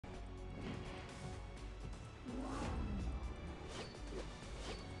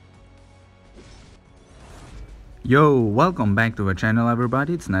Yo, welcome back to the channel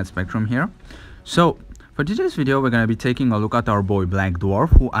everybody, it's Night Spectrum here. So, for today's video we're going to be taking a look at our boy Black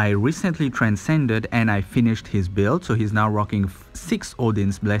Dwarf, who I recently transcended and I finished his build. So he's now rocking 6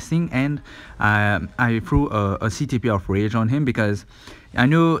 Odin's Blessing, and I threw a CTP of Rage on him because I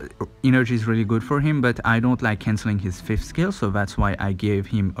know energy is really good for him, but I don't like cancelling his 5th skill, so that's why I gave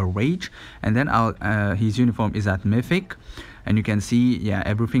him a Rage. And then his uniform is at Mythic. And you can see, yeah,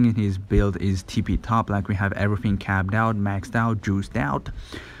 everything in his build is TP top. Like we have everything capped out, maxed out, juiced out.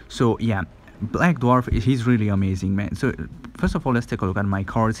 So yeah, Black Dwarf, he's really amazing, man. So first of all, let's take a look at my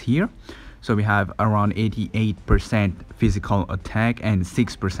cards here. So we have around 88% physical attack and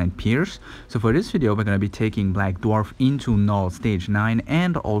 6% pierce. So for this video, we're going to be taking Black Dwarf into Knull stage 9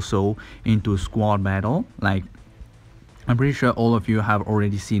 and also into squad battle. Like, I'm pretty sure all of you have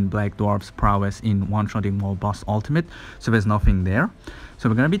already seen Black Dwarf's prowess in one-shotting World Boss Ultimate, so there's nothing there. So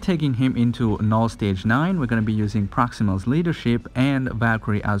we're going to be taking him into Knull stage 9. We're going to be using Proximal's leadership and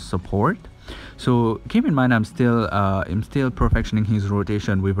Valkyrie as support. So keep in mind, I'm still perfectioning his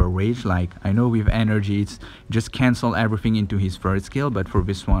rotation with a Rage. Like, I know with energy it's just cancel everything into his first skill, but for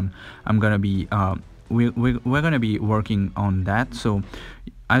this one I'm gonna be we're gonna be working on that. So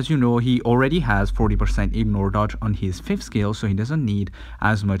as you know, he already has 40% ignore dodge on his 5th skill, so he doesn't need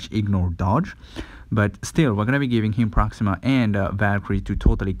as much ignore dodge. But still, we're going to be giving him Proxima and Valkyrie to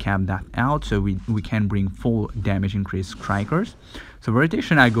totally cap that out, so we can bring full damage increase strikers. So the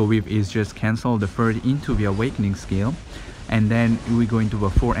rotation I go with is just cancel the 3rd into the Awakening skill, and then we go into the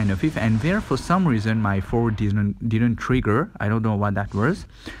 4th and the 5th, and there for some reason my 4 didn't trigger. I don't know what that was.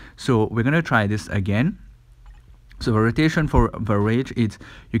 So we're going to try this again. So the rotation for the Rage is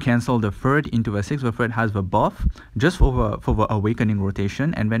you cancel the 3rd into the 6th. The 3rd has the buff just for the Awakening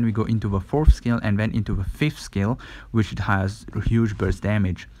rotation, and then we go into the 4th skill and then into the 5th skill, which it has huge burst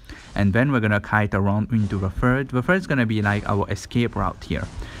damage. And then we're gonna kite around into the 3rd. The 3rd is gonna be like our escape route here.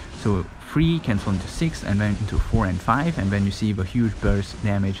 So 3 cancel into 6 and then into 4 and 5, and then you see the huge burst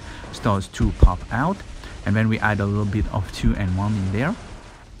damage starts to pop out, and then we add a little bit of 2 and 1 in there.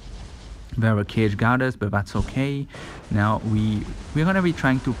 Very cage got us, but that's okay. Now we're gonna be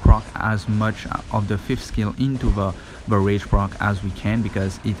trying to proc as much of the 5th skill into the Rage proc as we can,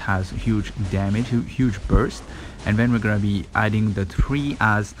 because it has huge damage, huge burst. And then we're gonna be adding the 3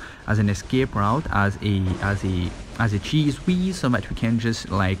 as an escape route, as a cheese wheeze, so that we can just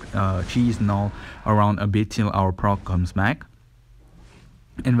like cheese Knull around a bit till our proc comes back.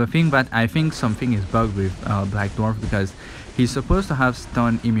 And the thing that I think something is bugged with Black Dwarf, because he's supposed to have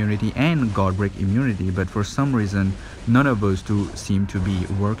stun immunity and god break immunity, but for some reason none of those two seem to be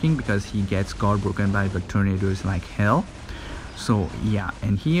working, because he gets god broken by the tornadoes like hell. So yeah,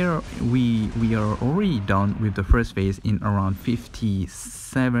 and here we are already done with the first phase in around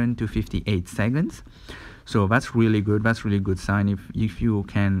 57 to 58 seconds. So that's really good. That's really good sign. If you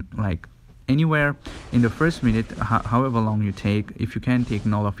can, like, anywhere in the first minute, however long you take, if you can take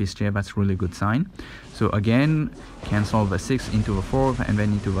Knull off his chair, that's really good sign. So again, cancel the 6th into the 4th and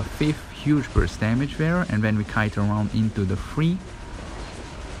then into the 5th, huge burst damage there, and then we kite around into the 3,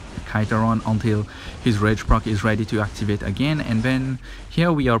 kite around until his Rage proc is ready to activate again. And then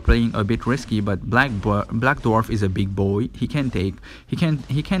here we are playing a bit risky, but Black Dwarf is a big boy. He can take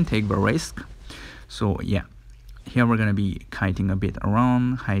the risk. So yeah, here we're gonna be kiting a bit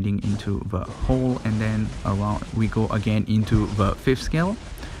around, hiding into the hole, and then around we go again into the 5th skill.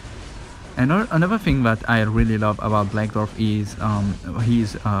 And another thing that I really love about Black Dwarf is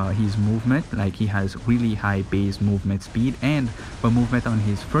his movement. Like, he has really high base movement speed, and the movement on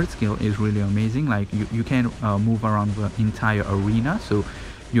his 3rd skill is really amazing. Like, you can move around the entire arena, so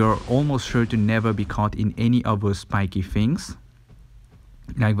you're almost sure to never be caught in any of those spiky things,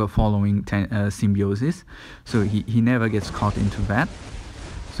 like the following symbiosis. So he never gets caught into that.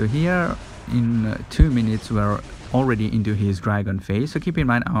 So here in 2 minutes we're already into his dragon phase. So keep in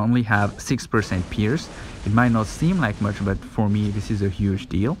mind, I only have 6% pierce. It might not seem like much, but for me this is a huge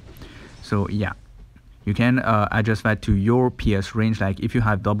deal. So yeah, you can adjust that to your pierce range. Like, if you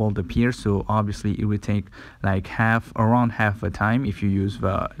have double the pierce, so obviously it will take like around half the time if you use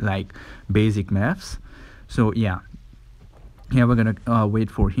the like basic maths. So yeah, here we're gonna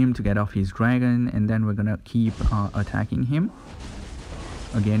wait for him to get off his dragon, and then we're gonna keep attacking him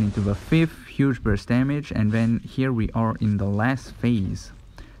again into the 5th, huge burst damage. And then here we are in the last phase.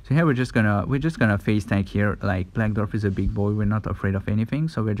 So here we're just gonna face tank here. Like, Black Dwarf is a big boy, we're not afraid of anything,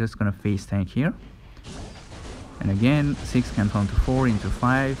 so we're just gonna face tank here. And again, 6 cancel into 4 into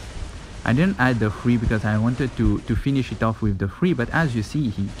 5. I didn't add the 3 because I wanted to finish it off with the 3, but as you see,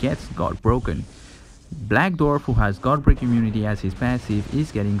 he gets god broken. Black Dwarf, who has God Break immunity as his passive,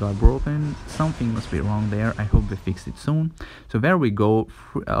 is getting God Broken. Something must be wrong there. I hope they fix it soon. So there we go,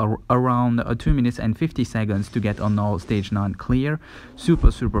 around 2 minutes and 50 seconds to get on Knull stage 9 clear.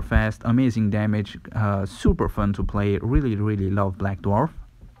 Super fast, amazing damage, super fun to play. Really love Black Dwarf.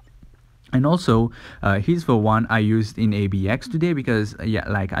 And also, he's the one I used in ABX today because, yeah,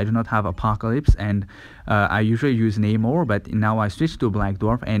 like I do not have Apocalypse, and I usually use Namor, but now I switched to Black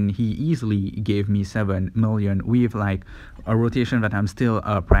Dwarf, and he easily gave me 7 million with like a rotation that I'm still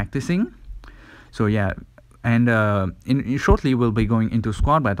practicing. So yeah. And in shortly we'll be going into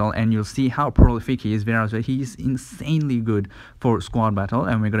squad battle, and you'll see how prolific he is. Whereas he's insanely good for squad battle,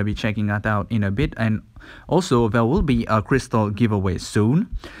 and we're going to be checking that out in a bit. And also there will be a crystal giveaway soon.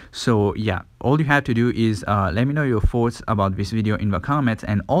 So yeah, all you have to do is let me know your thoughts about this video in the comments,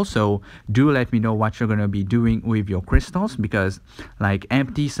 and also do let me know what you're going to be doing with your crystals, because like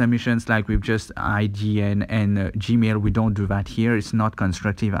empty submissions like with just IGN and Gmail, we don't do that here. It's not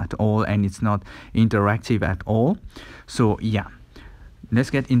constructive at all, and it's not interactive at all. So yeah, let's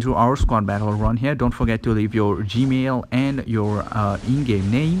get into our squad battle run here. Don't forget to leave your Gmail and your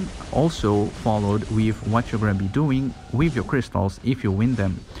in-game name, also followed with what you're going to be doing with your crystals if you win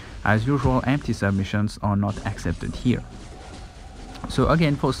them. As usual, empty submissions are not accepted here. So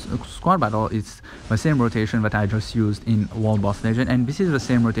again, for squad battle, it's the same rotation that I just used in World Boss Legend, and this is the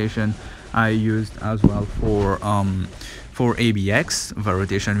same rotation I used as well for ABX, the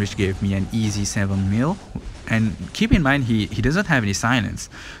rotation which gave me an easy 7 mil. And keep in mind, he doesn't have any silence,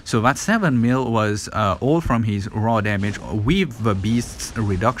 so that 7 mil was all from his raw damage with the beast's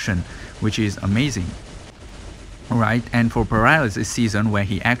reduction, which is amazing, right? And for paralysis season, where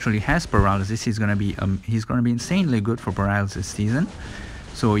he actually has paralysis, he's gonna be insanely good for paralysis season.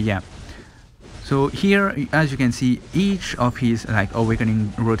 So yeah. So here, as you can see, each of his like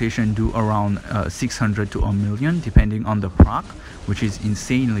awakening rotation do around 600 to 1 million depending on the proc, which is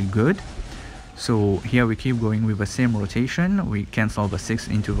insanely good. So here we keep going with the same rotation. We cancel the 6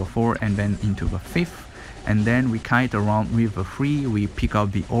 into the 4 and then into the 5th, and then we kite around with the 3. We pick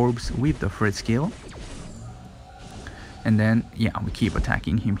up the orbs with the 3rd skill, and then yeah, we keep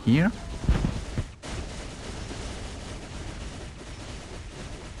attacking him here.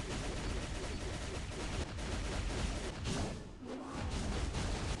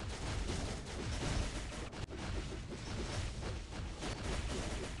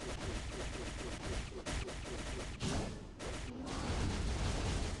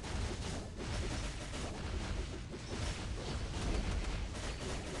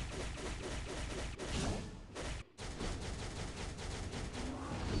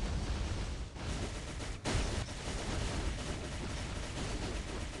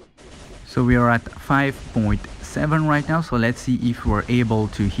 So we are at 5.7 right now, so let's see if we're able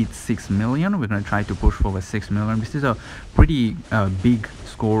to hit 6 million. We're going to try to push for the 6 million. This is a pretty big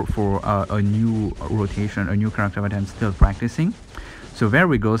score for a new rotation, a new character that I'm still practicing. So there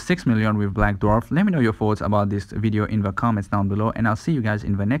we go, 6 million with Black Dwarf. Let me know your thoughts about this video in the comments down below, and I'll see you guys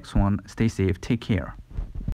in the next one. Stay safe, take care.